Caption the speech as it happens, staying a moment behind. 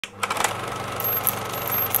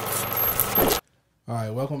All right,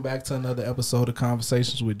 welcome back to another episode of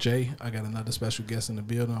Conversations with Jay. I got another special guest in the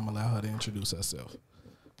building. I'm going to allow her to introduce herself.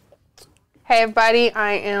 Hey everybody,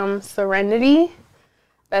 I am Serenity,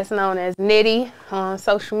 best known as Nitty on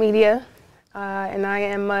social media, and I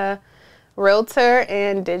am a realtor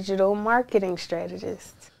and digital marketing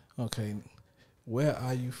strategist. Okay, where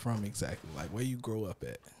are you from exactly? Like, where you grow up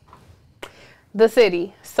at? The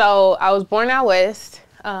city. So I was born out west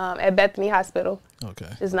at Bethany Hospital.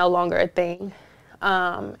 Okay. It's no longer a thing.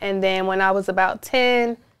 And then when I was about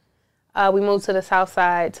 10, we moved to the south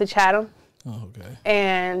side to Chatham. Oh, okay.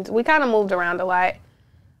 And we kind of moved around a lot.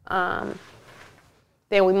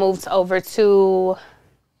 Then we moved over to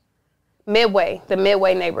Midway, the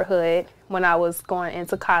Midway neighborhood, when I was going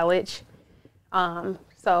into college.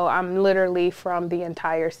 So I'm literally from the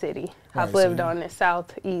entire city. Right, I've lived on the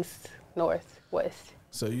south, east, north, west.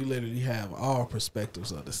 So you literally have all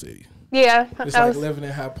perspectives of the city. Yeah. It's like living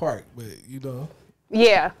in Hyde Park, but you know.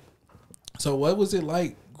 Yeah. So what was it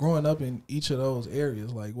like growing up in each of those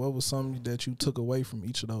areas? Like, what was something that you took away from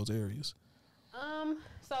each of those areas?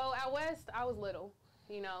 So out west, I was little,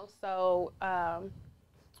 you know. So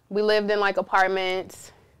we lived in like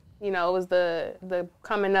apartments. You know, it was the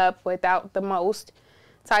coming up without the most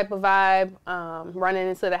type of vibe. Running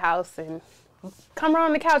into the house and come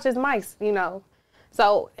around the couch is mice, you know.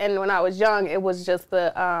 So, and when I was young, it was just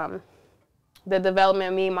the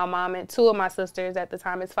development of me, my mom, and two of my sisters. At the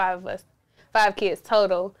time, it's 5 of us, 5 kids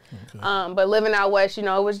total. Okay. But living out west, you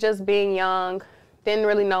know, it was just being young. Didn't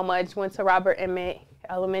really know much. Went to Robert Emmett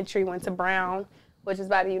Elementary, went to Brown, which is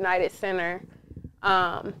by the United Center.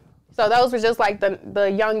 So those were just like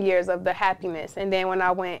the young years of the happiness. And then when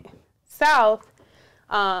I went south,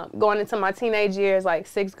 going into my teenage years, like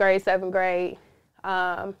 6th grade, 7th grade,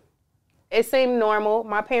 it seemed normal.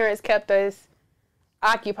 My parents kept us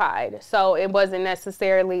occupied, so it wasn't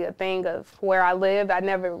necessarily a thing of where I lived. I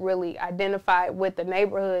never really identified with the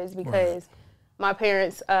neighborhoods because my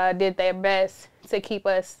parents did their best to keep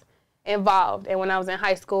us involved. And when I was in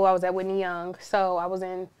high school, I was at Whitney Young, so I was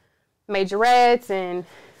in majorettes and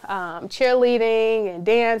cheerleading and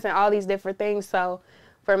dance and all these different things. So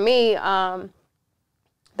for me, the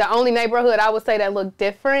only neighborhood I would say that looked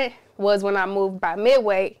different was when I moved by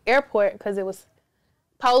Midway Airport, because it was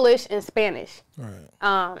Polish and Spanish. Right.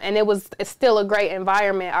 And it's still a great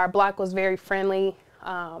environment. Our block was very friendly.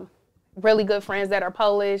 Really good friends that are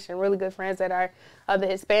Polish and really good friends that are of the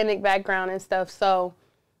Hispanic background and stuff. So,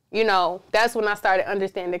 you know, that's when I started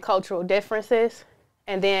understanding cultural differences.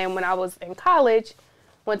 And then when I was in college,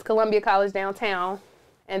 went to Columbia College downtown,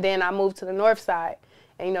 and then I moved to the north side.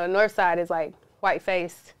 And, you know, the north side is like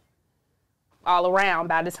white-faced all around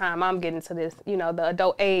by the time I'm getting to this, you know, the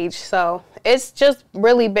adult age. So it's just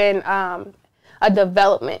really been a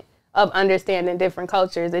development of understanding different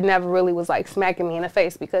cultures. It never really was like smacking me in the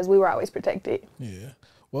face because we were always protected. Yeah.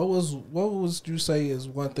 What was you say is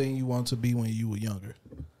one thing you want to be when you were younger?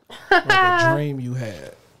 Like a dream you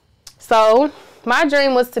had. So my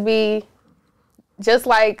dream was to be just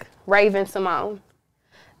like Raven Simone.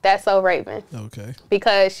 That's So Raven. Okay.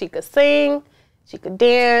 Because she could sing, she could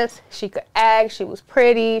dance, she could act, she was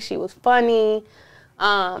pretty, she was funny.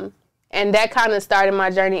 And that kind of started my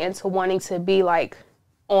journey into wanting to be like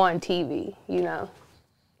on TV, you know.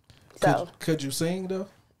 So could you sing though?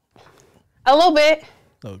 A little bit.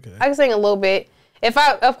 Okay. I can sing a little bit.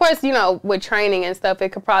 Of course, you know, with training and stuff, it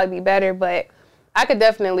could probably be better, but I could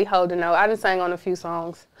definitely hold a note. I done sang on a few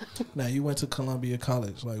songs. Now, you went to Columbia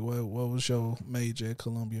College. Like, what was your major at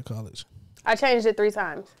Columbia College? I changed it 3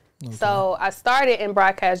 times. Okay. So I started in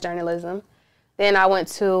broadcast journalism. Then I went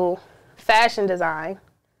to fashion design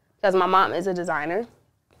because my mom is a designer.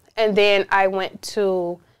 And then I went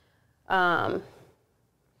to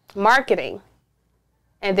marketing.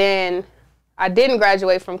 And then I didn't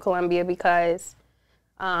graduate from Columbia because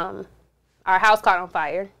our house caught on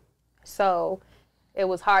fire. So it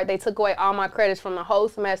was hard. They took away all my credits from the whole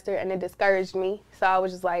semester, and it discouraged me. So I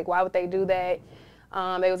was just like, why would they do that?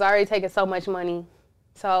 They was already taking so much money.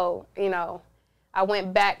 So, you know, I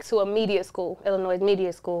went back to a media school, Illinois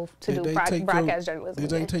Media School, to do broadcast journalism. Did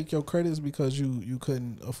they take your credits because you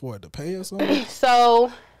couldn't afford to pay or something?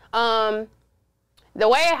 So the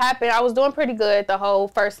way it happened, I was doing pretty good the whole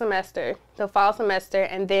first semester, the fall semester.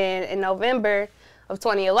 And then in November of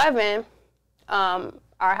 2011,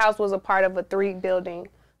 our house was a part of a 3-building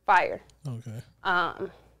fire. Okay.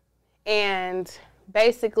 And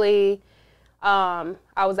basically, I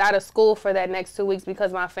was out of school for that next 2 weeks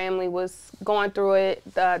because my family was going through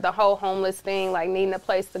it, the whole homeless thing, like needing a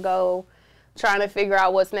place to go, trying to figure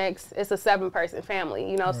out what's next. It's a 7-person family,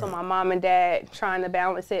 you know, right. So my mom and dad trying to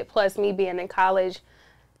balance it, plus me being in college,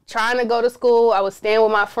 trying to go to school. I was staying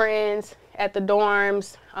with my friends at the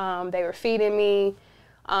dorms. They were feeding me.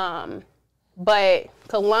 But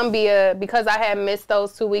Columbia, because I had missed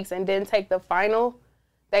those 2 weeks and didn't take the final,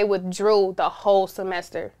 they withdrew the whole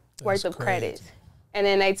semester worth of credits. And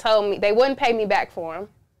then they told me they wouldn't pay me back for them.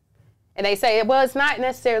 And they say, well, it's not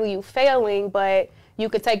necessarily you failing, but you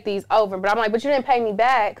could take these over. But I'm like, but you didn't pay me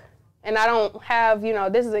back. And I don't have,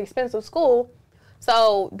 this is an expensive school.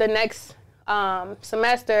 So the next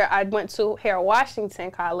semester, I went to Harold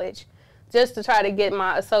Washington College just to try to get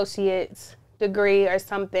my associate's degree or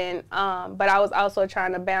something. But I was also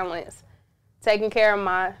trying to balance taking care of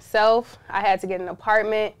myself. I had to get an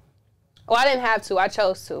apartment. Well, I didn't have to. I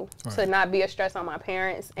chose to not be a stress on my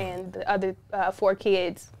parents and the other 4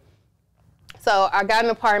 kids. So I got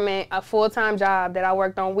an apartment, a full-time job that I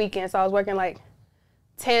worked on weekends. So I was working like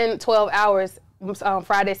 10, 12 hours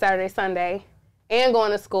Friday, Saturday, Sunday, and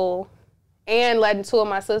going to school, and letting 2 of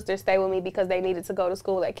my sisters stay with me because they needed to go to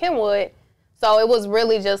school at Kenwood. So it was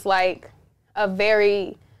really just like a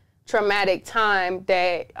very traumatic time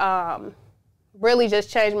that really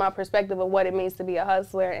just changed my perspective of what it means to be a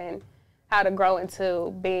hustler and how to grow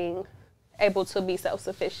into being able to be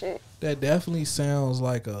self-sufficient. That definitely sounds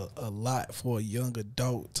like a lot for a young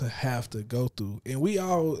adult to have to go through. And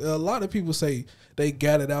a lot of people say they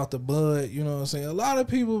got it out the mud, you know what I'm saying? A lot of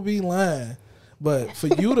people be lying. But for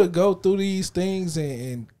you to go through these things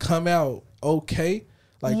and come out okay,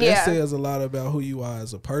 that says a lot about who you are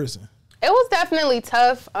as a person. It was definitely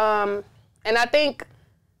tough. And I think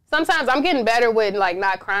sometimes I'm getting better with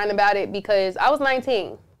not crying about it because I was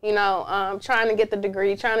 19. Trying to get the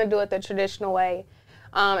degree, trying to do it the traditional way.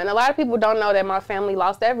 And a lot of people don't know that my family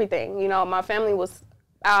lost everything. My family was,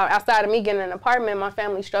 outside of me getting an apartment, my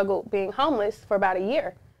family struggled being homeless for about a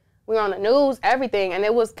year. We were on the news, everything. And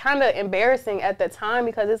it was kind of embarrassing at the time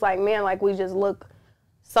because it's like, man, we just look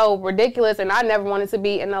so ridiculous. And I never wanted to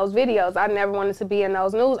be in those videos. I never wanted to be in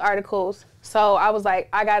those news articles. So I was like,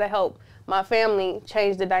 I got to help my family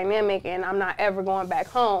change the dynamic, and I'm not ever going back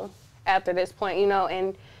home after this point,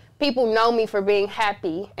 and people know me for being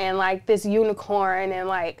happy and this unicorn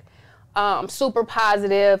and super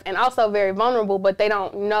positive and also very vulnerable, but they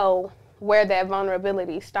don't know where that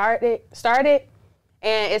vulnerability started.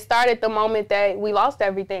 And it started the moment that we lost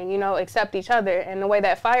everything, except each other. And the way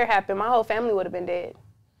that fire happened, my whole family would have been dead,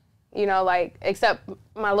 except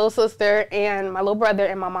my little sister and my little brother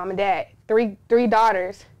and my mom and dad. Three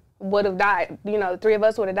daughters would have died. 3 of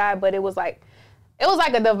us would have died, but it was like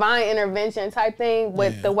a divine intervention type thing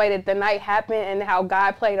with the way that the night happened and how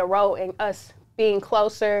God played a role in us being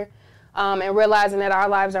closer and realizing that our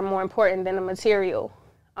lives are more important than the material.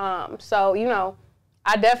 So,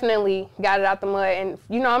 I definitely got it out the mud.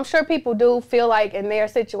 And, I'm sure people do feel like in their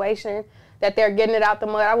situation that they're getting it out the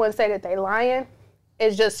mud. I wouldn't say that they're lying.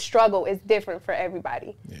 It's just struggle. It's different for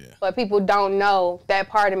everybody. Yeah. But people don't know that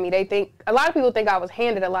part of me. A lot of people think I was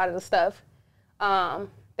handed a lot of the stuff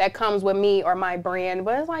that comes with me or my brand,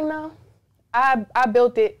 but it's like, no, I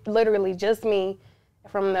built it literally just me,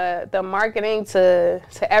 from the marketing to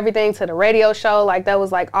everything, to the radio show. That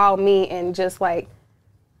was all me, and just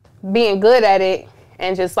being good at it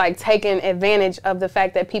and just taking advantage of the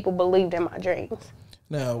fact that people believed in my dreams.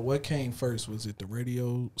 Now, what came first? Was it the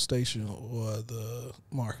radio station or the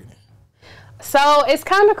marketing? So it's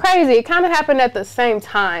kind of crazy. It kind of happened at the same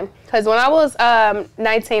time, because when I was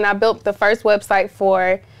 19, I built the first website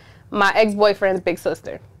for my ex-boyfriend's big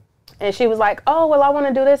sister. And she was like, oh, well, I want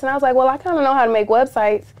to do this. And I was like, well, I kind of know how to make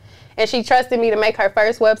websites. And she trusted me to make her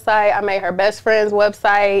first website. I made her best friend's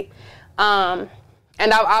website. And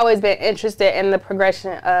I've always been interested in the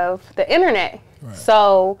progression of the internet. Right.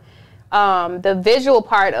 So the visual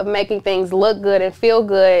part of making things look good and feel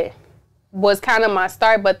good was kind of my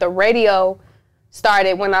start. But the radio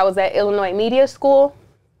started when I was at Illinois Media School,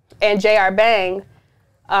 and J.R. Bang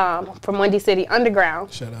from Windy City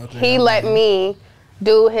Underground, shout out he let me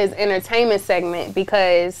do his entertainment segment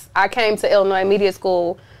because I came to Illinois Media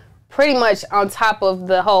School pretty much on top of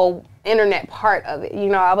the whole internet part of it.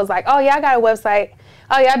 I was like, oh yeah, I got a website.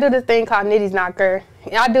 Oh yeah, I do this thing called nittysknocker.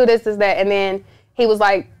 I do this, that. And then he was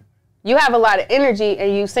like, you have a lot of energy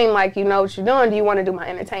and you seem like you know what you're doing. Do you want to do my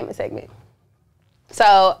entertainment segment?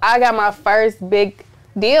 So I got my first big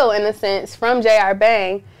deal, in a sense, from J.R.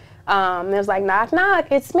 Bang. It was like, knock, knock,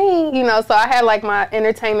 it's me. So I had my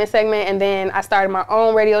entertainment segment, and then I started my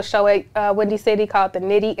own radio show at Windy City called the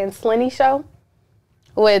Nitty and Slinny Show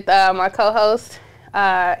with my co-host.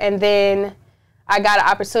 And then I got an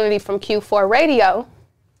opportunity from Q4 Radio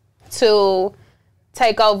to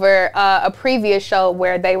take over a previous show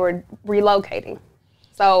where they were relocating.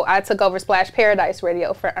 So I took over Splash Paradise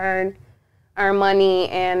Radio for Earn, earn money,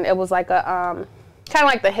 and it was like a kind of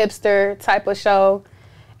like the hipster type of show.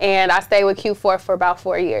 And I stayed with Q4 for about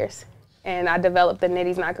 4 years, and I developed the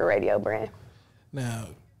nittysknocker radio brand. Now,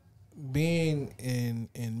 being in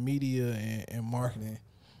media and marketing,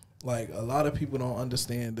 like a lot of people don't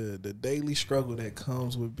understand the daily struggle that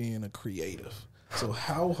comes with being a creative. So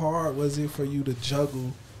how hard was it for you to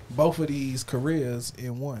juggle both of these careers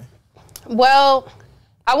in one? Well,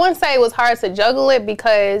 I wouldn't say it was hard to juggle it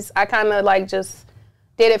because I kind of like just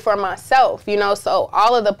did it for myself, you know. So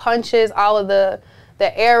all of the punches, all of the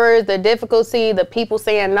errors, the difficulty, the people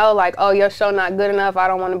saying no, like, oh, your show not good enough, I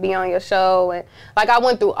don't want to be on your show. And like I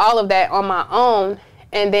went through all of that on my own.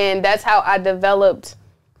 And then that's how I developed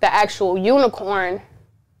the actual unicorn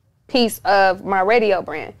piece of my radio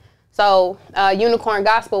brand. So Unicorn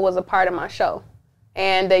Gospel was a part of my show.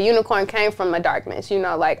 And the unicorn came from the darkness, you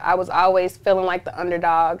know, like I was always feeling like the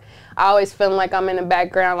underdog. I always feeling like I'm in the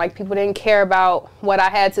background, like people didn't care about what I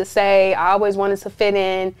had to say. I always wanted to fit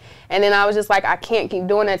in. And then I was just like, I can't keep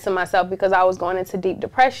doing that to myself because I was going into deep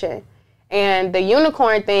depression. And the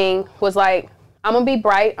unicorn thing was like, I'm going to be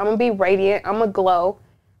bright, I'm going to be radiant, I'm going to glow.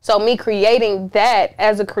 So me creating that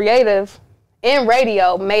as a creative in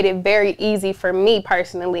radio made it very easy for me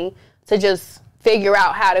personally to just figure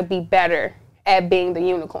out how to be better at being the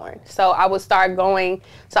unicorn. So I would start going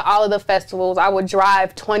to all of the festivals. I would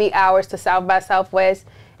drive 20 hours to South by Southwest.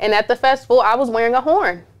 And at the festival, I was wearing a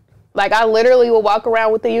horn. Like I literally would walk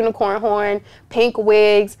around with the unicorn horn, pink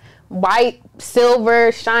wigs, white,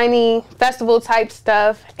 silver, shiny, festival type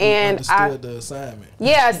stuff. And understood the assignment.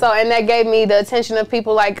 Yeah, so and that gave me the attention of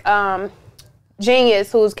people like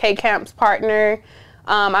Genius, who's K Camp's partner.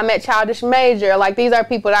 I met Childish Major. Like these are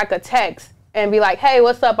people that I could text and be like, hey,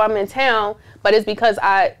 what's up? I'm in town. But it's because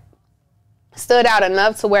I stood out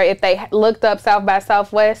enough to where if they looked up South by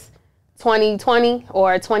Southwest 2020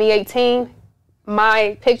 or 2018,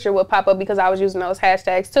 my picture would pop up because I was using those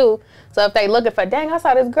hashtags too. So if they looking for, dang, I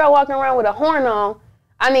saw this girl walking around with a horn on,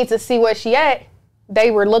 I need to see where she at.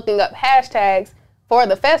 They were looking up hashtags for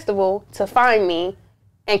the festival to find me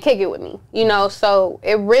and kick it with me, you know? So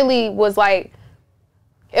it really was like,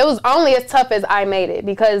 it was only as tough as I made it,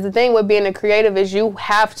 because the thing with being a creative is you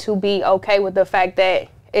have to be okay with the fact that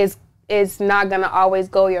it's not going to always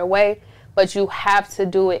go your way, but you have to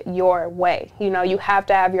do it your way. You know, you have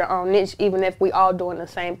to have your own niche, even if we all doing the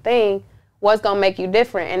same thing. What's going to make you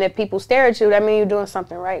different? And if people stare at you, that means you're doing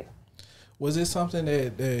something right. Was it something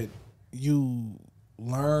that you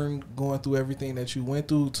learned going through everything that you went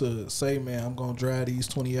through to say, man, I'm going to drive these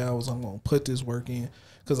 20 hours, I'm going to put this work in?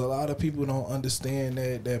 Because a lot of people don't understand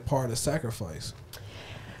that part of sacrifice.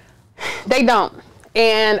 They don't.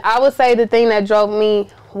 And I would say the thing that drove me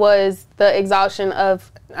was the exhaustion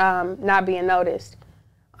of not being noticed.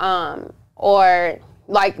 Or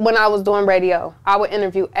like when I was doing radio, I would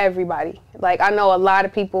interview everybody. Like I know a lot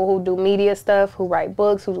of people who do media stuff, who write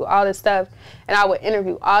books, who do all this stuff. And I would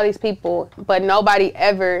interview all these people, but nobody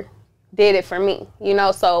ever did it for me, you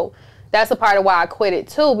know? So that's a part of why I quit it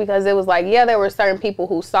too, because it was like, yeah, there were certain people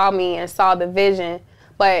who saw me and saw the vision,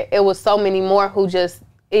 but it was so many more who just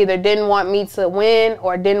either didn't want me to win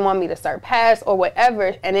or didn't want me to surpass or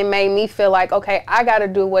whatever. And it made me feel like, okay, I got to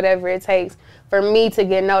do whatever it takes for me to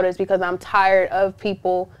get noticed, because I'm tired of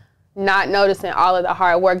people not noticing all of the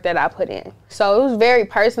hard work that I put in. So it was very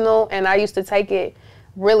personal, and I used to take it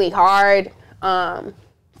really hard,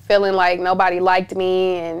 feeling like nobody liked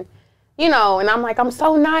me, and you know, and I'm like, I'm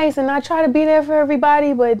so nice, and I try to be there for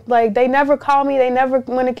everybody, but like they never call me, they never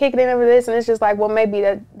want to kick it, they never this, and it's just like, well, maybe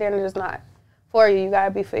that they're just not for you. You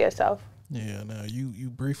gotta be for yourself. Yeah. Now you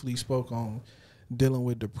briefly spoke on dealing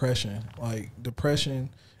with depression. Like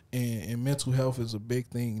depression and mental health is a big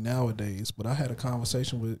thing nowadays. But I had a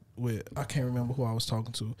conversation with I can't remember who I was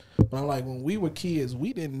talking to, but I'm like, when we were kids,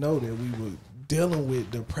 we didn't know that we were dealing with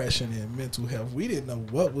depression and mental health. We didn't know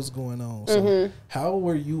what was going on. So how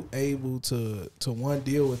were you able to one,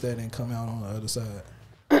 deal with that and come out on the other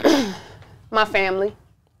side? My family.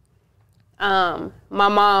 My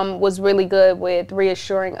mom was really good with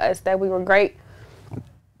reassuring us that we were great.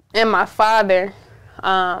 And my father,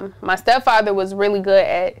 my stepfather was really good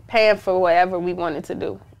at paying for whatever we wanted to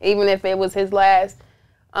do, even if it was his last.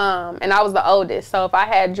 And I was the oldest. So if I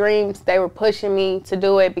had dreams, they were pushing me to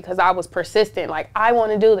do it because I was persistent. Like, I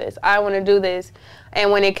want to do this. I want to do this.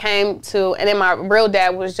 And when it came to, and then my real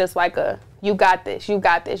dad was just like you got this, you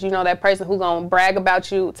got this. You know, that person who going to brag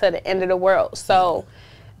about you to the end of the world. So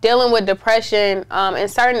dealing with depression, in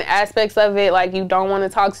certain aspects of it, like you don't want to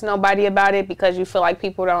talk to nobody about it because you feel like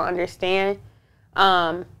people don't understand.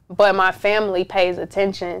 But my family pays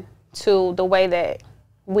attention to the way that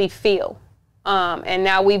we feel. And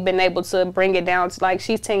now we've been able to bring it down to, like,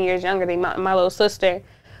 she's 10 years younger than my little sister.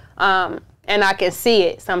 And I can see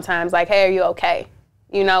it sometimes, like, hey, are you okay?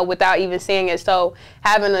 You know, without even seeing it. So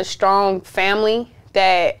having a strong family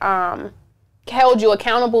that held you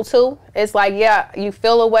accountable to, it's like, yeah, you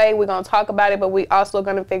feel a way, we're going to talk about it, but we also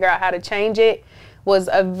going to figure out how to change it, was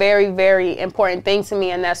a very, very important thing to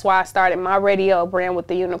me. And that's why I started my radio brand with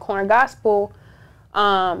the Unicorn Gospel.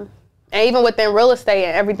 And even within real estate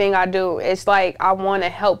and everything I do, it's like I want to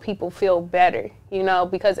help people feel better, you know,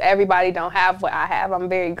 because everybody don't have what I have. I'm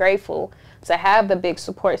very grateful to have the big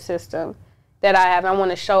support system that I have. I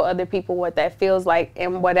want to show other people what that feels like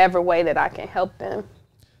in whatever way that I can help them.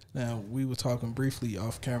 Now, we were talking briefly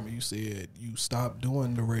off camera. You said you stopped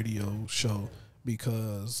doing the radio show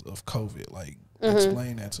because of COVID. Like,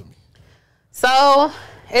 explain that to me. So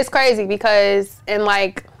it's crazy because in,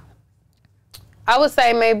 like, I would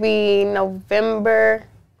say maybe November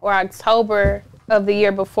or October of the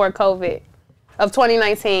year before COVID, of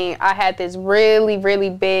 2019, I had this really, really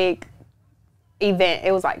big event.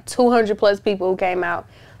 It was like 200 plus people who came out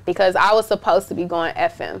because I was supposed to be going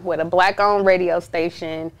FM with a black-owned radio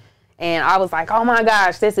station. And I was like, oh my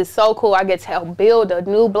gosh, this is so cool. I get to help build a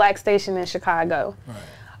new black station in Chicago.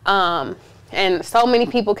 Right. And so many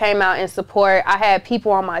people came out in support. I had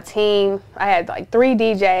people on my team. I had like 3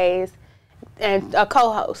 DJs. And a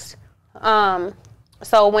co-host.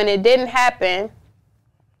 So when it didn't happen,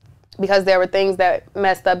 because there were things that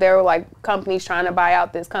messed up, there were like companies trying to buy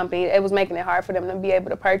out this company. It was making it hard for them to be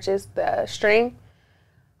able to purchase the stream.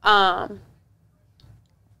 My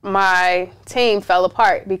team fell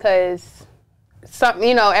apart because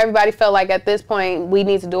everybody felt like at this point we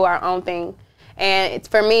need to do our own thing. And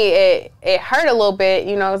for me, it hurt a little bit,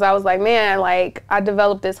 because I was like, man, like, I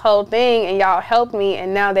developed this whole thing and y'all helped me,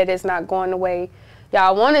 and now that it's not going the way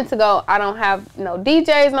y'all wanted to go, I don't have no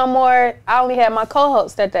DJs no more. I only had my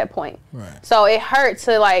co-host at that point. Right. So it hurt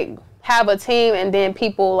to, like, have a team and then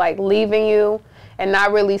people, like, leaving you and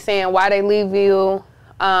not really saying why they leave you,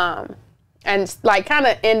 and, like, kind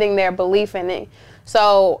of ending their belief in it.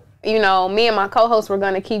 So me and my co-host were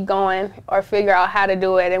going to keep going or figure out how to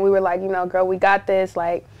do it. And we were like, girl, we got this.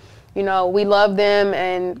 Like, we love them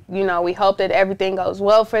and, we hope that everything goes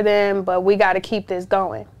well for them, but we got to keep this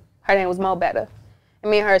going. Her name was Mo Betta.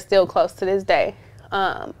 And me and her are still close to this day.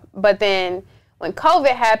 But then when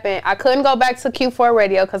COVID happened, I couldn't go back to Q4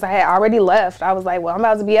 radio because I had already left. I was like, well, I'm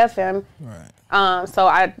about to be FM. Right. So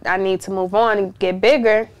I need to move on and get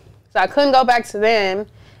bigger. So I couldn't go back to them.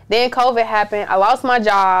 Then COVID happened. I lost my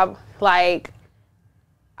job. Like,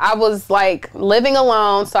 I was, like, living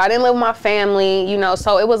alone, so I didn't live with my family,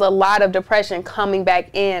 So it was a lot of depression coming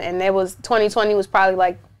back in. And 2020 was probably,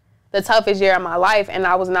 like, the toughest year of my life. And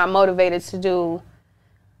I was not motivated to do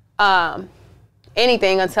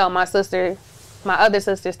anything until my other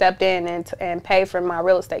sister stepped in and paid for my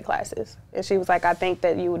real estate classes. And she was like, I think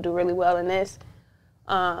that you would do really well in this.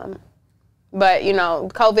 But,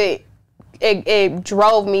 COVID, it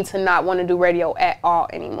drove me to not want to do radio at all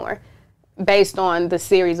anymore based on the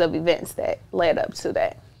series of events that led up to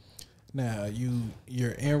that. Now,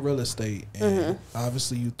 you're in real estate, and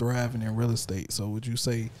obviously you thriving in real estate. So would you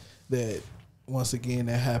say that, once again,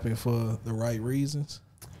 that happened for the right reasons?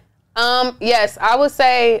 Yes, I would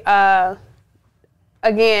say,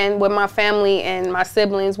 again, with my family and my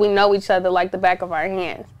siblings, we know each other like the back of our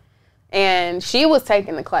hands. And she was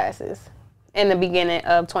taking the classes in the beginning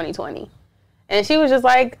of 2020. And she was just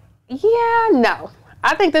like, yeah, no.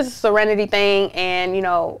 I think this is a Serenity thing. And,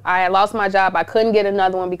 I had lost my job. I couldn't get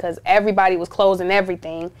another one because everybody was closing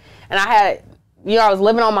everything. And I had, I was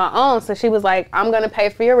living on my own. So she was like, I'm going to pay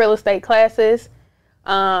for your real estate classes.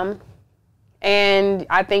 And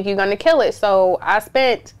I think you're going to kill it. So I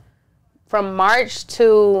spent from March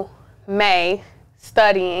to May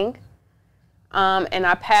studying. And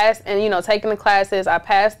I passed, and, taking the classes. I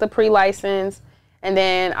passed the pre-license. And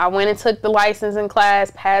then I went and took the licensing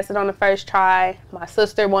class, passed it on the first try. My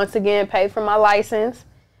sister, once again, paid for my license.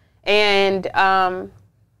 And I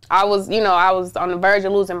was on the verge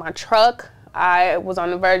of losing my truck. I was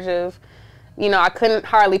on the verge of, I couldn't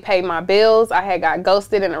hardly pay my bills. I had got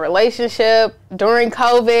ghosted in a relationship during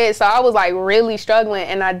COVID. So I was, like, really struggling.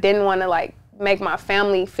 And I didn't want to, like, make my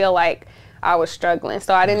family feel like I was struggling.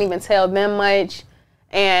 So I didn't even tell them much.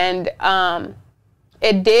 And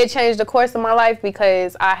it did change the course of my life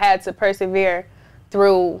because I had to persevere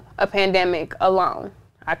through a pandemic alone.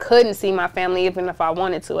 I couldn't see my family even if I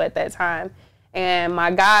wanted to at that time. And my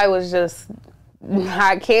guy was just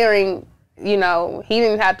not caring. He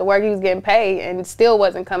didn't have to work. He was getting paid and still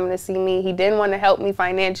wasn't coming to see me. He didn't want to help me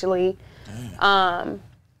financially. So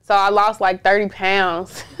I lost like 30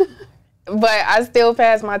 pounds but I still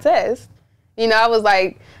passed my test. You know, I was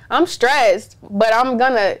like, I'm stressed, but I'm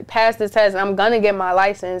going to pass this test. I'm going to get my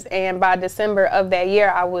license. And by December of that year,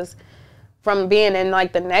 I was from being in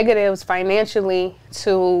like the negatives financially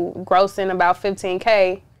to grossing about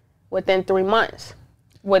 $15K within 3 months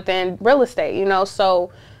within real estate, you know.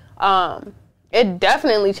 So it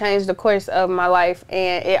definitely changed the course of my life.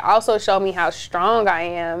 And it also showed me how strong I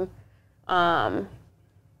am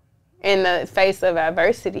in the face of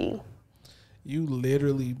adversity. You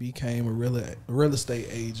literally became a real estate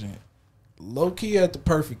agent low-key at the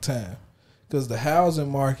perfect time, because the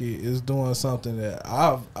housing market is doing something that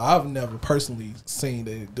I've never personally seen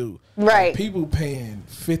it do. Right. Like, people paying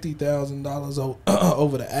 $50,000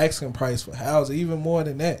 over the asking price for housing, even more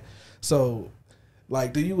than that. So,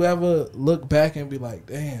 like, do you ever look back and be like,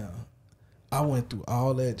 damn, I went through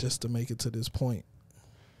all that just to make it to this point?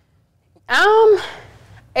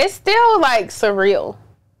 It's still like surreal,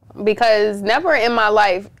 because never in my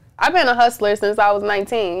life, I've been a hustler since I was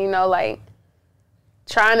 19, you know, like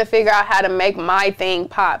trying to figure out how to make my thing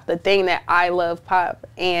pop, the thing that I love pop.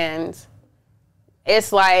 And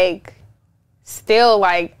it's like, still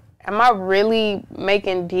like, am I really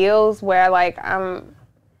making deals where like I'm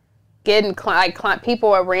getting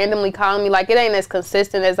people are randomly calling me? Like, it ain't as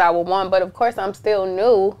consistent as I would want, but of course I'm still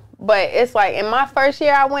new. But it's like, in my first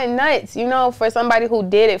year, I went nuts, you know, for somebody who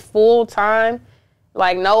did it full time,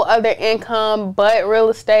 like no other income but real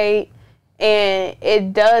estate. And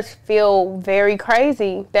it does feel very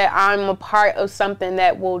crazy that I'm a part of something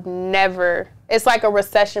that will never, it's like a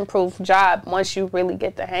recession-proof job once you really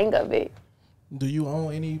get the hang of it. Do you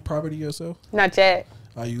own any property yourself? Not yet.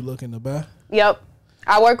 Are you looking to buy? Yep.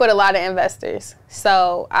 I work with a lot of investors.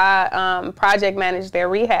 So I project manage their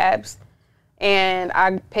rehabs. And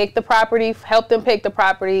I pick the property, help them pick the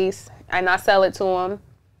properties, and I sell it to them.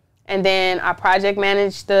 And then I project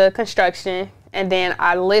manage the construction, and then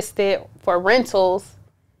I list it for rentals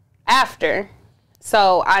after.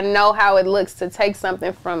 So I know how it looks to take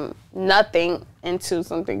something from nothing into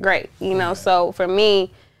something great, you know. So for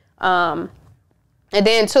me, and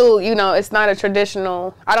then too, you know, it's not a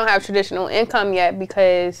traditional, I don't have traditional income yet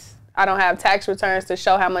because I don't have tax returns to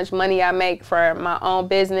show how much money I make for my own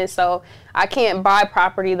business. So I can't buy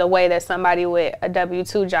property the way that somebody with a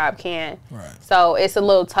W-2 job can. Right. So it's a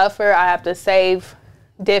little tougher. I have to save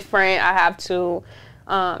different. I have to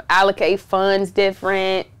allocate funds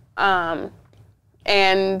different. And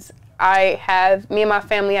me and my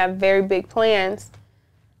family have very big plans.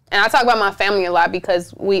 And I talk about my family a lot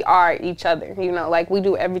because we are each other, you know, like we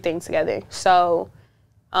do everything together. So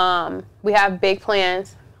we have big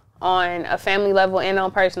plans on a family level and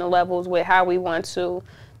on personal levels with how we want to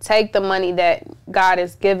take the money that God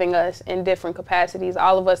is giving us in different capacities.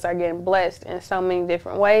 All of us are getting blessed in so many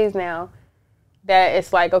different ways now that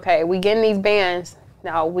it's like, okay, we getting these bands.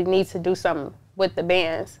 Now we need to do something with the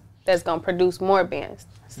bands that's going to produce more bands.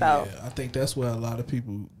 So yeah, I think that's where a lot of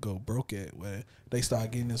people go broke at, where they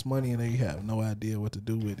start getting this money and they have no idea what to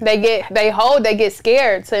do with it. They get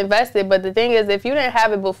scared to invest it. But the thing is, if you didn't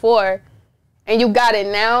have it before, and you got it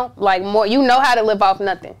now, like more, you know how to live off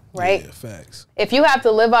nothing, right? Yeah, facts. If you have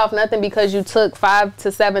to live off nothing because you took $5,000 to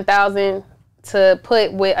 $7,000 to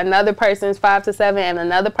put with another person's $5,000 to $7,000 and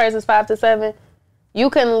another person's $5,000 to $7,000,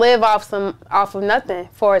 you can live off of nothing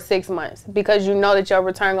for 6 months because you know that your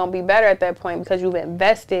return gonna be better at that point because you've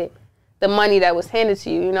invested the money that was handed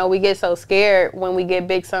to you. You know, we get so scared when we get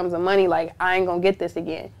big sums of money, like I ain't gonna get this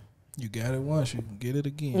again. You got it once, you can get it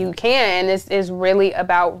again. You can, and it's really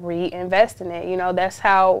about reinvesting it. You know, that's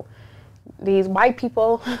how these white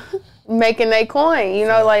people making their coin. You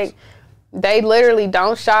know, like they literally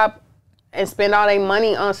don't shop and spend all their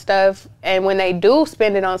money on stuff. And when they do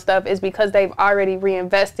spend it on stuff, it's because they've already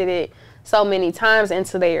reinvested it so many times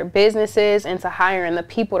into their businesses, into hiring the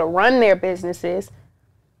people to run their businesses.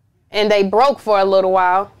 And they broke for a little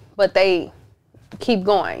while, but they keep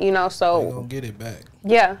going, you know, so. They're going to get it back.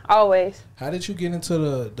 Yeah, always. How did you get into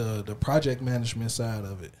the project management side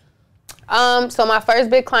of it? So my first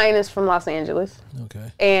big client is from Los Angeles.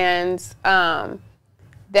 Okay. And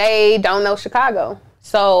they don't know Chicago.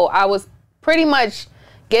 So I was pretty much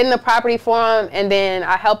getting the property for them, and then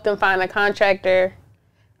I helped them find a contractor.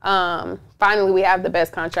 Finally, we have the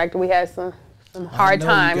best contractor. We had some hard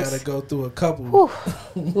times. You got to go through a couple.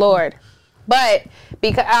 Whew, Lord. But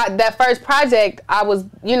because that first project, I was,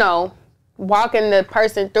 you know, walking the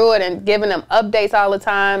person through it and giving them updates all the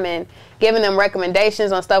time and giving them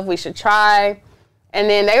recommendations on stuff we should try. And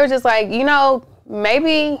then they were just like, you know,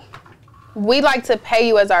 maybe we'd like to pay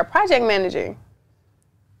you as our project manager.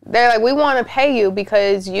 They're like, we want to pay you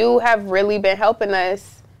because you have really been helping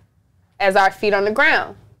us as our feet on the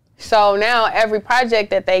ground. So now every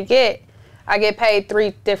project that they get, I get paid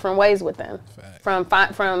 3 different ways with them.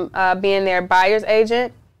 Fact. From being their buyer's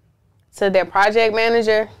agent to their project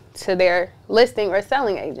manager to their listing or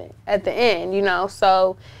selling agent at the end, you know.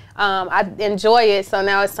 So I enjoy it. So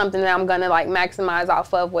now it's something that I'm going to like maximize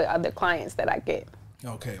off of with other clients that I get.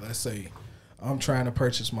 Okay, let's say I'm trying to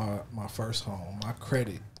purchase my first home. My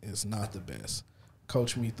credit is not the best.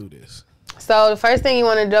 Coach me through this. So the first thing you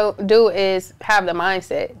want to do is have the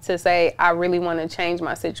mindset to say, I really want to change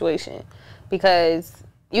my situation, because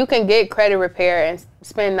you can get credit repair and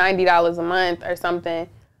spend $90 a month or something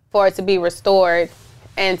for it to be restored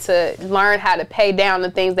and to learn how to pay down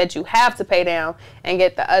the things that you have to pay down and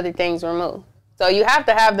get the other things removed. So you have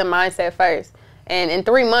to have the mindset first. And in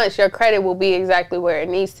 3 months, your credit will be exactly where it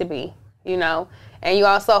needs to be, you know. And you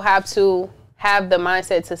also have to have the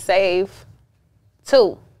mindset to save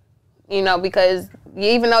too, you know, because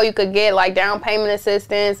even though you could get like down payment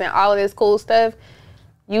assistance and all of this cool stuff,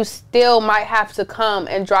 you still might have to come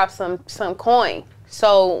and drop some coin.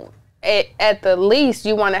 So at the least,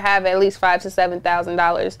 you want to have at least $5,000 to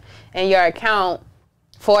 $7,000 in your account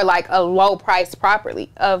for like a low price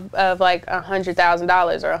property of like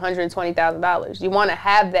 $100,000 or $120,000. You want to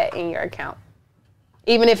have that in your account,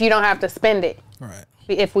 even if you don't have to spend it. Right.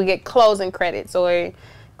 If we get closing credits or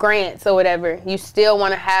grants or whatever, you still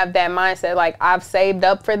want to have that mindset. Like, I've saved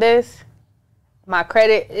up for this. My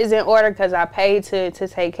credit is in order because I paid to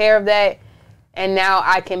take care of that. And now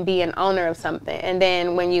I can be an owner of something. And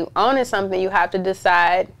then when you own something, you have to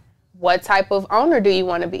decide what type of owner do you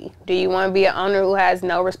want to be. Do you want to be an owner who has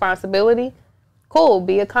no responsibility? Cool,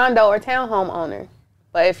 be a condo or townhome owner.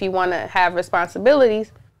 But if you want to have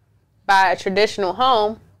responsibilities, buy a traditional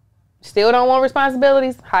home, still don't want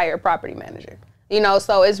responsibilities, hire a property manager. You know,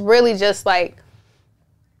 so it's really just like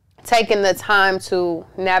taking the time to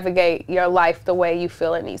navigate your life the way you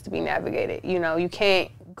feel it needs to be navigated. You know, you can't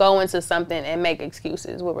go into something and make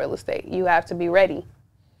excuses with real estate. You have to be ready.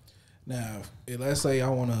 Now, let's say I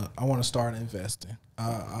wanna start investing.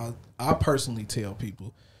 I personally tell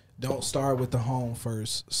people, don't start with the home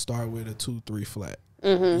first. Start with a 2-3 flat.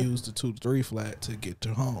 Mm-hmm. Use the 2-3 flat to get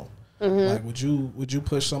to home. Mm-hmm. Like, would you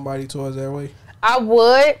push somebody towards that way? I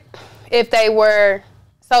would, if they were.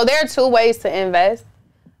 So there are 2 ways to invest.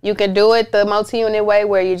 You can do it the multi-unit way,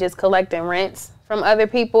 where you're just collecting rents from other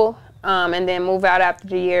people, and then move out after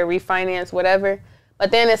the year, refinance, whatever. But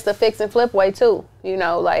then it's the fix and flip way too. You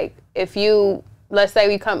know, like if you, let's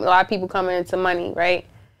say a lot of people coming into money, right?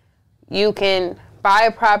 You can buy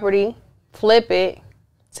a property, flip it,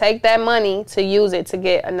 take that money to use it to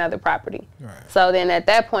get another property. Right. So then at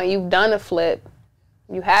that point, you've done a flip,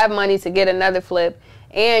 you have money to get another flip,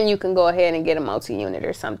 and you can go ahead and get a multi-unit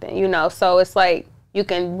or something, you know? So it's like, you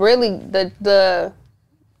can really, the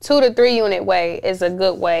 2 to 3 unit way is a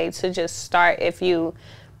good way to just start if you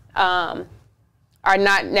are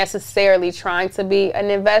not necessarily trying to be an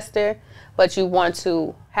investor, but you want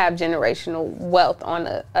to have generational wealth on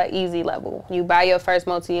a easy level. You buy your first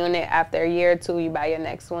multi-unit, after a year or 2, you buy your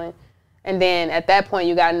next one. And then at that point,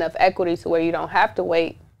 you got enough equity to where you don't have to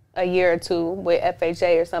wait a year or 2 with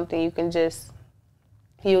FHA or something. You can just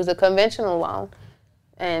use a conventional loan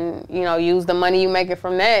and, you know, use the money you making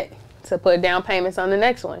from that to put down payments on the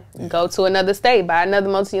next one. Yeah. Go to another state, buy another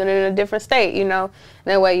multi-unit in a different state, you know.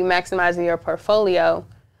 That way you maximizing your portfolio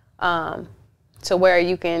to where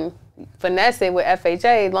you can finesse it with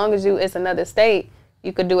FHA. As long as it's another state,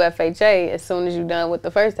 you could do FHA as soon as you're done with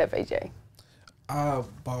the first FHA. I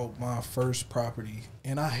bought my first property,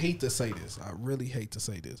 and I hate to say this, I really hate to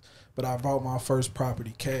say this, but I bought my first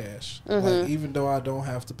property cash. Mm-hmm. Like, even though I don't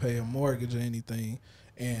have to pay a mortgage or anything,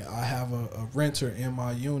 and I have a renter in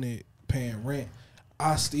my unit paying rent,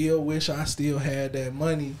 I still wish I still had that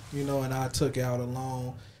money, you know, and I took out a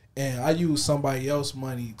loan, and I used somebody else's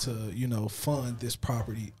money to, you know, fund this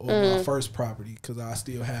property or my first property, because I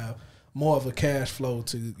still have more of a cash flow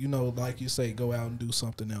to, you know, like you say, go out and do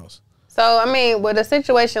something else. So, I mean, with a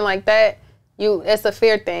situation like that, it's a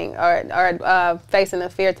fear thing or facing a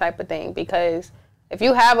fear type of thing, because if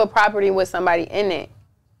you have a property with somebody in it,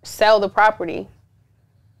 sell the property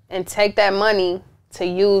and take that money to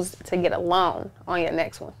use to get a loan on your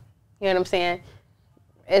next one. You know what I'm saying?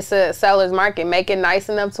 It's a seller's market. Make it nice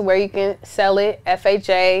enough to where you can sell it,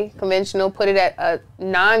 FHA, conventional, put it at a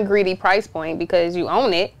non-greedy price point because you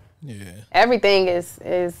own it. Yeah. Everything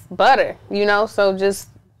is butter, you know? So just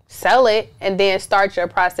sell it and then start your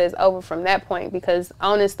process over from that point, because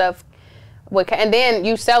owning stuff, and then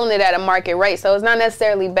you selling it at a market rate. So it's not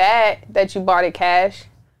necessarily bad that you bought it cash,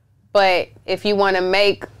 but if you want to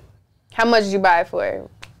make, how much did you buy it for?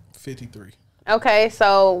 $53. Okay,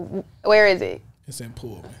 so where is it? It's in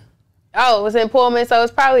Pullman. Oh, it was in Pullman, so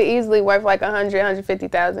it's probably easily worth like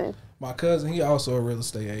 150,000. My cousin, he also a real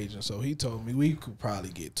estate agent, so he told me we could probably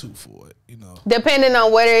get 2 for it, you know. Depending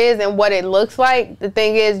on what it is and what it looks like, the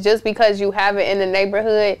thing is, just because you have it in a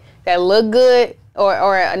neighborhood that look good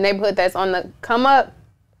or a neighborhood that's on the come up,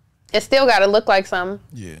 it still got to look like something.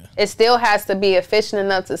 Yeah. It still has to be efficient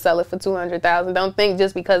enough to sell it for 200,000. Don't think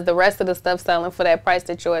just because the rest of the stuff selling for that price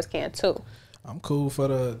that yours can too. I'm cool for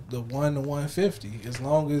the 1 to 150 as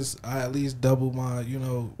long as I at least double my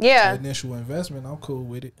initial investment. I'm cool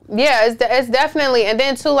with it. Yeah, it's definitely, and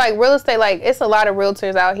then too, like real estate, like it's a lot of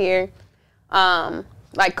realtors out here,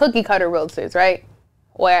 like cookie cutter realtors, right,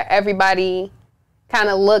 where everybody kind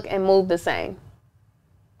of look and move the same.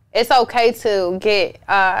 It's okay to get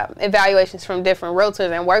evaluations from different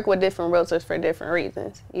realtors and work with different realtors for different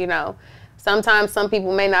reasons, you know. Sometimes some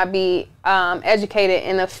people may not be educated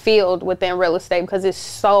in a field within real estate because it's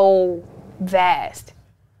so vast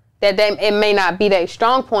that it may not be their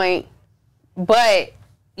strong point, but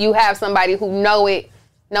you have somebody who know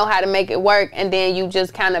how to make it work, and then you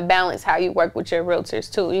just kind of balance how you work with your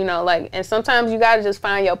realtors too, you know, like, and sometimes you got to just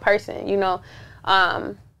find your person, you know,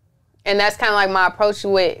 and that's kind of like my approach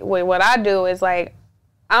with what I do is like,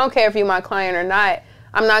 I don't care if you're my client or not.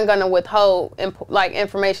 I'm not going to withhold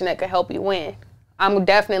information that could help you win. I'm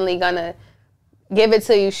definitely going to give it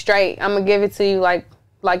to you straight. I'm going to give it to you like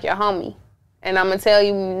your homie. And I'm going to tell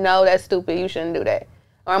you, no, that's stupid. You shouldn't do that.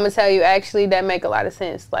 Or I'm going to tell you, actually, that make a lot of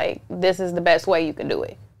sense. Like, this is the best way you can do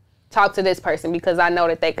it. Talk to this person because I know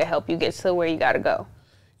that they could help you get to where you got to go.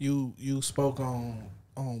 You spoke on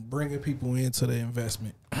bringing people into the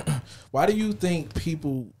investment. Why do you think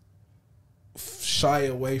people shy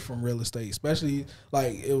away from real estate, especially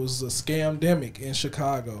like it was a scamdemic in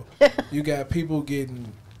Chicago? You got people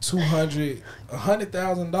getting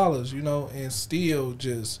 $100,000, you know, and still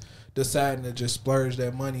just deciding to just splurge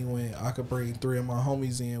that money when I could bring 3 of my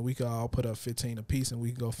homies in. We could all put up 15 apiece and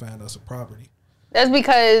we could go find us a property. That's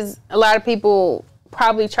because a lot of people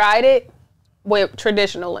probably tried it with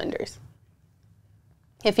traditional lenders.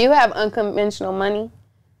 If you have unconventional money,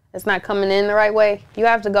 it's not coming in the right way, you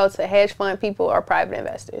have to go to hedge fund people or private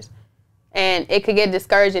investors. And it could get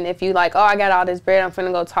discouraging if you like, oh, I got all this bread, I'm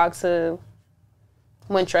finna go talk to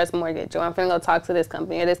Wintrust Mortgage, or I'm finna go talk to this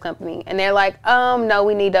company or this company. And they're like, no,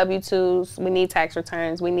 we need W-2s, we need tax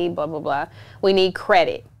returns, we need blah, blah, blah. We need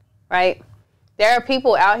credit, right? There are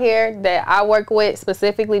people out here that I work with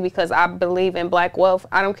specifically because I believe in black wealth.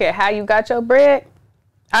 I don't care how you got your bread.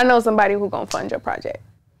 I know somebody who's gonna fund your project.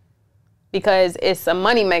 Because it's a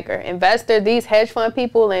moneymaker. Investor, these hedge fund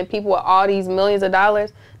people and people with all these millions of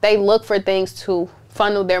dollars, they look for things to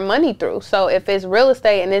funnel their money through. So if it's real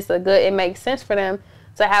estate and it makes sense for them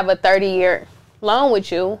to have a 30-year loan with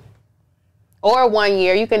you, or 1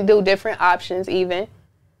 year, you can do different options even.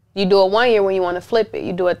 You do a 1 year when you want to flip it.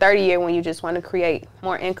 You do a 30-year when you just want to create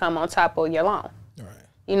more income on top of your loan. Right.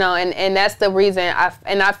 You know, and that's the reason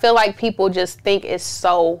I feel like people just think it's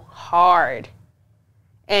so hard.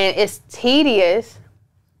 And it's tedious.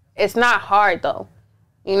 It's not hard, though.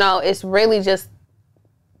 You know, it's really just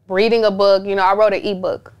reading a book. You know, I wrote an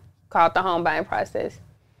ebook called The Home Buying Process.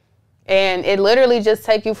 And it literally just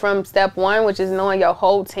takes you from step 1, which is knowing your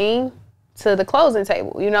whole team, to the closing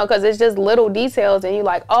table, you know, because it's just little details. And you're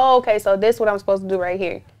like, oh, okay, so this is what I'm supposed to do right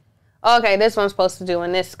here. Okay, this is what I'm supposed to do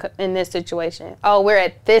in this situation. Oh, we're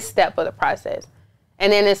at this step of the process. And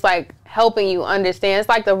then it's like helping you understand. It's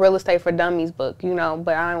like the Real Estate for Dummies book, you know,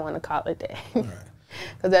 but I don't want to call it that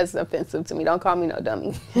because that's offensive to me. Don't call me no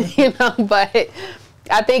dummy, you know. But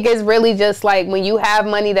I think it's really just like when you have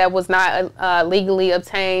money that was not legally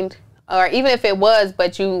obtained, or even if it was,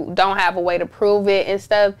 but you don't have a way to prove it and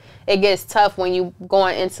stuff, it gets tough when you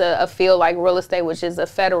going into a field like real estate, which is a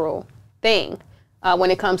federal thing when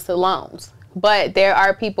it comes to loans. But there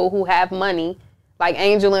are people who have money, like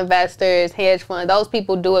angel investors, hedge funds. Those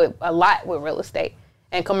people do it a lot with real estate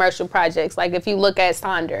and commercial projects. Like if you look at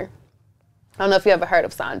Sonder, I don't know if you ever heard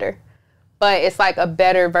of Sonder, but it's like a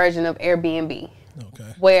better version of Airbnb.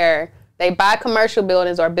 Okay. Where they buy commercial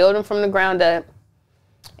buildings or build them from the ground up,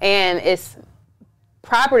 and it's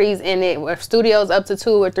properties in it with studios up to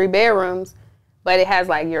 2 or 3 bedrooms, but it has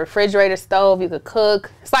like your refrigerator, stove, you could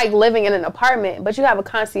cook. It's like living in an apartment, but you have a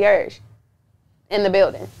concierge in the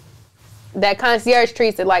building. That concierge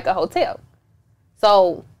treats it like a hotel.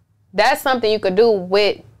 So that's something you could do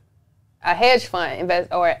with a hedge fund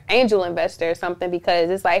or angel investor or something, because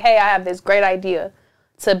it's like, hey, I have this great idea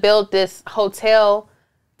to build this hotel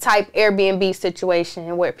type Airbnb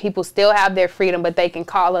situation where people still have their freedom, but they can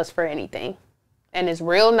call us for anything. And it's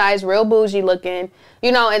real nice, real bougie looking,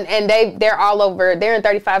 you know, and they're all over. They're in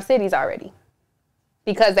 35 cities already.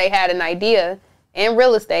 because they had an idea in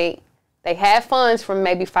real estate. They had funds from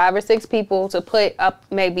maybe 5 or 6 people to put up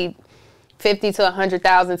maybe 50 to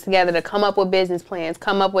 100,000 together to come up with business plans,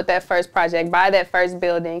 come up with that first project, buy that first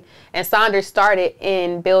building. And Saunders started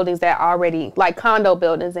in buildings that already, like condo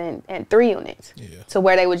buildings and 3 units, to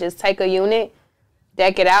where they would just take a unit,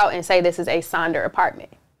 deck it out, and say this is a Saunders apartment.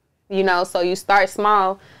 You know, so you start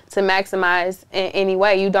small to maximize in any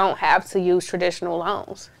way. You don't have to use traditional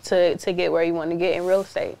loans to get where you want to get in real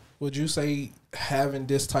estate. Would you say having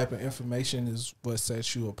this type of information is what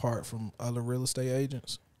sets you apart from other real estate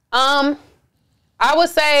agents? I would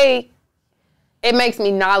say it makes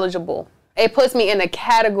me knowledgeable. It puts me in a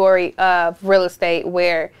category of real estate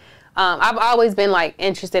where I've always been like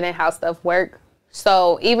interested in how stuff work.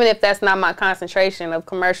 So even if that's not my concentration of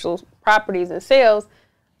commercial properties and sales,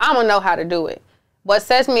 I'm gonna know how to do it. What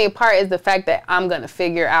sets me apart is the fact that I'm gonna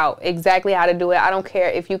figure out exactly how to do it. I don't care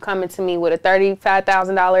if you come into me with a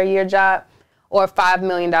 $35,000 a year job or a $5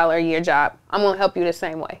 million a year job. I'm gonna help you the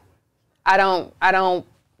same way. I don't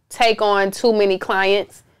take on too many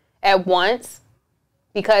clients at once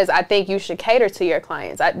because I think you should cater to your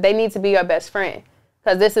clients. They need to be your best friend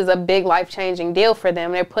because this is a big life-changing deal for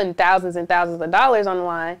them. They're putting thousands and thousands of dollars on the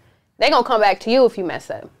line. They're going to come back to you if you mess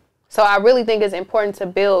up. So I really think it's important to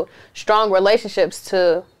build strong relationships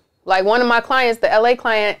to, like one of my clients, the LA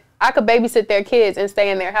client, I could babysit their kids and stay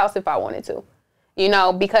in their house if I wanted to, you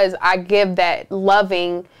know, because I give that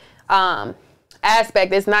loving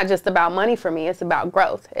aspect. It's not just about money for me. It's about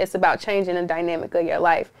growth. It's about changing the dynamic of your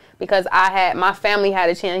life because my family had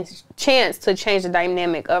a chance to change the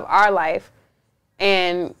dynamic of our life.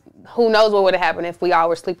 And who knows what would have happened if we all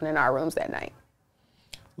were sleeping in our rooms that night.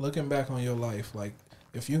 Looking back on your life, like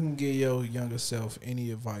if you can give your younger self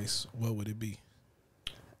any advice, what would it be?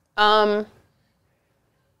 It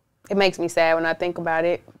makes me sad when I think about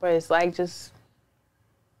it, but it's like just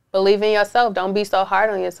believe in yourself. Don't be so hard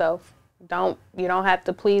on yourself. You don't have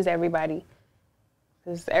to please everybody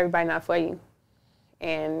because everybody not for you,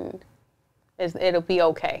 and it'll be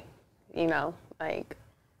okay. You know, like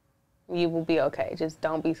you will be okay. Just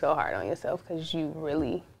don't be so hard on yourself because you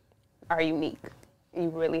really are unique. You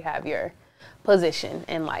really have your position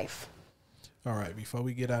in life. All right, before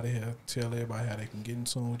we get out of here, tell everybody how they can get in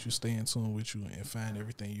tune with you, stay in tune with you, and find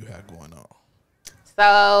everything you have going on.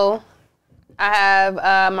 So I have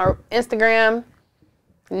my Instagram,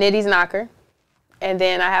 nittysknocker, and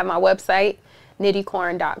then I have my website,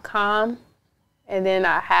 nittycorn.com, and then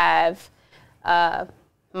I have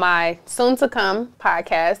my soon-to-come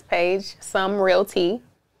podcast page, Some Real Tea,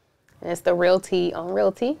 and it's the Real Tea on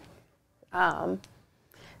Realty.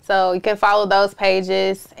 So you can follow those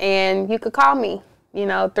pages, and you could call me,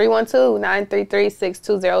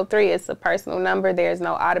 312-933-6203. It's a personal number. There's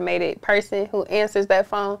no automated person who answers that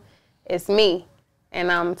phone. It's me,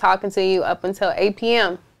 and I'm talking to you up until 8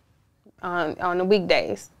 p.m. on the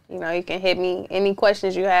weekdays. You can hit me. Any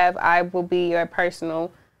questions you have, I will be your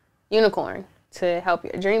personal unicorn to help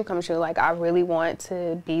your dream come true. Like, I really want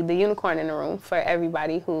to be the unicorn in the room for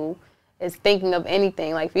everybody who is thinking of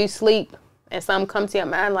anything. Like, if you sleep and something comes to your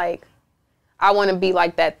mind, like, I want to be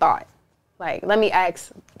like that thought. Like, let me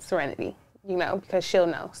ask Serenity, because she'll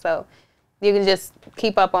know. So you can just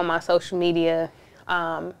keep up on my social media,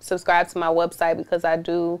 subscribe to my website because I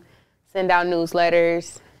do send out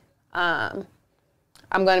newsletters. I'm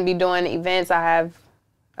going to be doing events. I have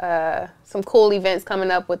some cool events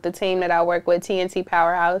coming up with the team that I work with, TNT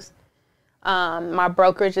Powerhouse. My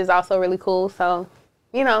brokerage is also really cool. So,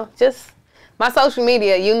 just my social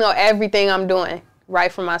media, everything I'm doing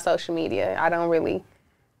right from my social media. I don't really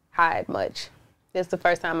hide much. This is the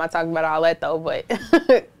first time I talk about all that, though, but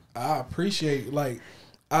I appreciate,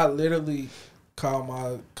 I literally call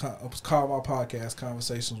my podcast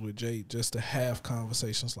Conversations with Jay just to have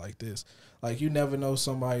conversations like this. Like, you never know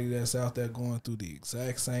somebody that's out there going through the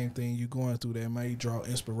exact same thing you're going through that may draw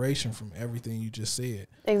inspiration from everything you just said.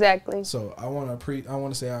 Exactly. So I want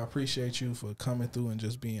to say I appreciate you for coming through and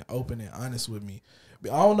just being open and honest with me.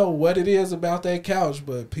 I don't know what it is about that couch,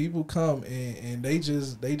 but people come and they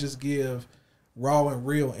just give raw and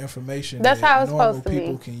real information that's that how it's normal supposed to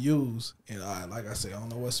people be. can use. And like I said, I don't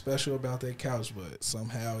know what's special about that couch, but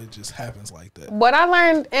somehow it just happens like that. What I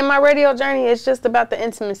learned in my radio journey is just about the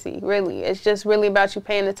intimacy, really. It's just really about you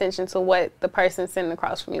paying attention to what the person sitting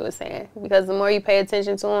across from you is saying. Because the more you pay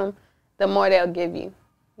attention to them, the more they'll give you,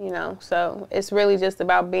 So it's really just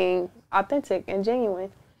about being authentic and genuine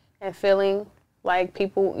and feeling like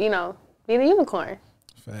people, be the unicorn.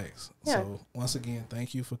 Facts. Yeah. So once again,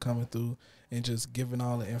 thank you for coming through and just giving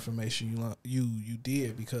all the information you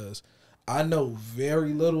did, because I know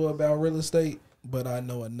very little about real estate, but I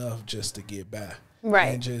know enough just to get by.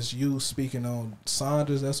 Right. And just you speaking on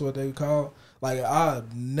Saunders, that's what they call. Like, I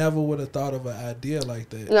never would have thought of an idea like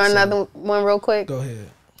that. You want another one real quick? Go ahead.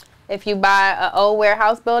 If you buy an old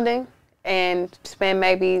warehouse building and spend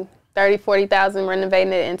maybe $30,000-$40,000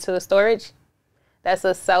 renovating it into a storage, that's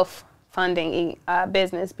a self-funding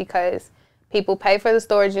business, because people pay for the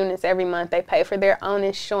storage units every month. They pay for their own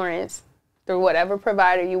insurance through whatever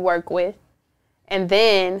provider you work with. And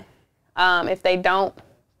then if they don't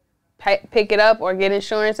pick it up or get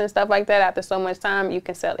insurance and stuff like that after so much time, you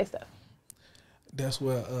can sell their stuff. That's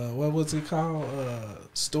what was it called?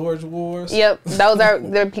 Storage wars? Yep. Those are,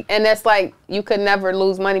 and that's like, you could never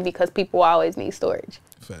lose money because people always need storage.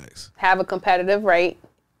 Facts. Have a competitive rate.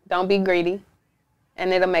 Don't be greedy.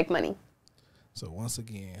 And it'll make money. So once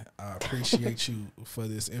again, I appreciate you for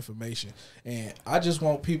this information. And I just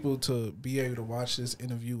want people to be able to watch this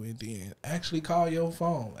interview and then actually call your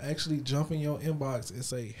phone. Actually jump in your inbox and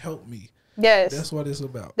say, help me. Yes. That's what it's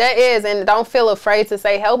about. That is, and don't feel afraid to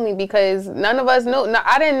say help me, because none of us knew. No,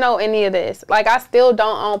 I didn't know any of this. Like, I still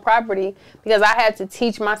don't own property because I had to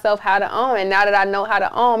teach myself how to own. And now that I know how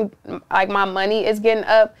to own, like, my money is getting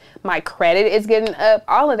up, my credit is getting up,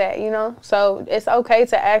 all of that, you know? So it's okay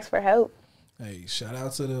to ask for help. Hey, shout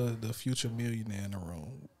out to the future millionaire in the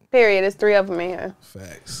room. Period. There's 3 of them in here.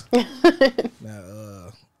 Facts.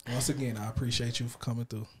 Now, once again, I appreciate you for coming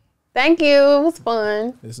through. Thank you. It was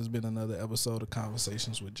fun. This has been another episode of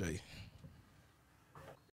Conversations with Jay.